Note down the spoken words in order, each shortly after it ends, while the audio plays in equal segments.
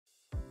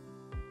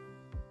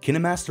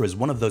Kinemaster is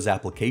one of those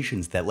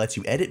applications that lets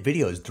you edit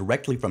videos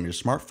directly from your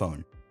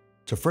smartphone.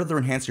 To further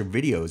enhance your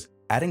videos,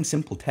 adding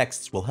simple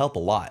texts will help a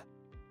lot.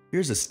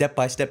 Here's a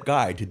step-by-step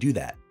guide to do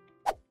that.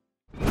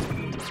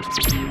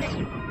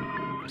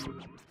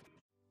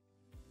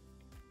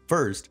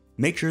 First,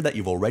 make sure that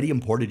you've already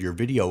imported your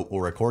video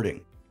or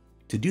recording.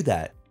 To do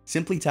that,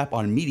 simply tap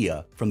on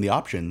Media from the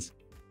options,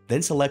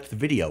 then select the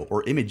video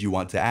or image you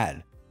want to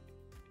add.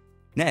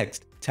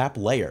 Next, tap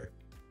Layer,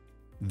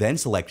 then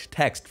select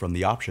Text from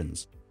the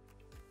options.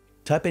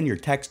 Type in your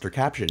text or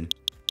caption,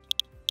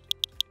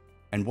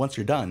 and once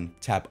you're done,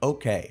 tap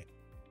OK.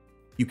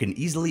 You can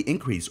easily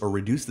increase or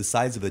reduce the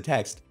size of the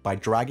text by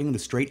dragging the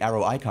straight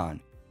arrow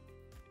icon,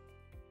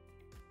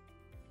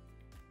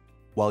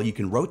 while you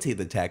can rotate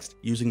the text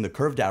using the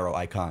curved arrow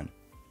icon.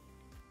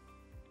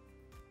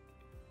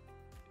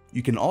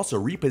 You can also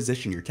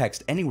reposition your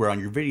text anywhere on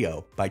your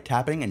video by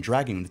tapping and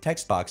dragging the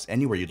text box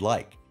anywhere you'd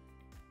like.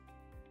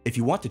 If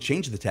you want to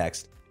change the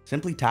text,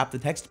 simply tap the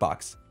text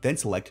box, then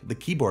select the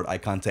keyboard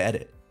icon to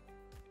edit.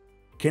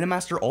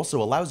 Kinemaster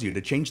also allows you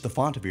to change the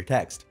font of your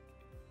text.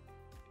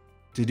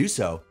 To do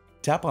so,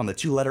 tap on the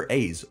two letter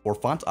A's or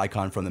font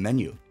icon from the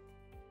menu.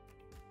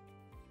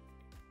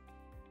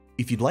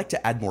 If you'd like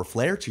to add more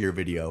flair to your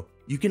video,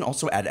 you can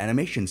also add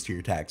animations to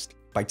your text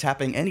by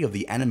tapping any of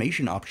the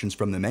animation options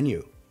from the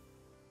menu.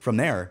 From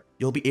there,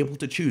 you'll be able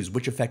to choose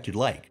which effect you'd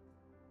like.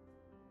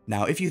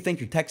 Now, if you think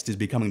your text is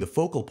becoming the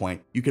focal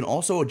point, you can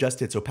also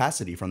adjust its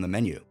opacity from the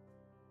menu.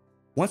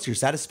 Once you're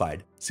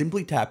satisfied,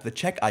 simply tap the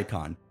check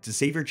icon to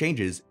save your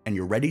changes and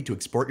you're ready to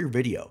export your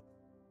video.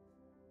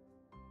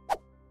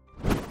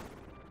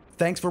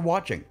 Thanks for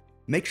watching.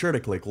 Make sure to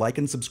click like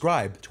and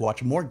subscribe to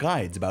watch more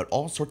guides about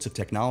all sorts of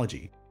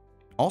technology.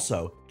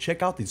 Also,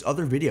 check out these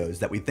other videos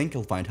that we think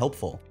you'll find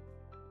helpful.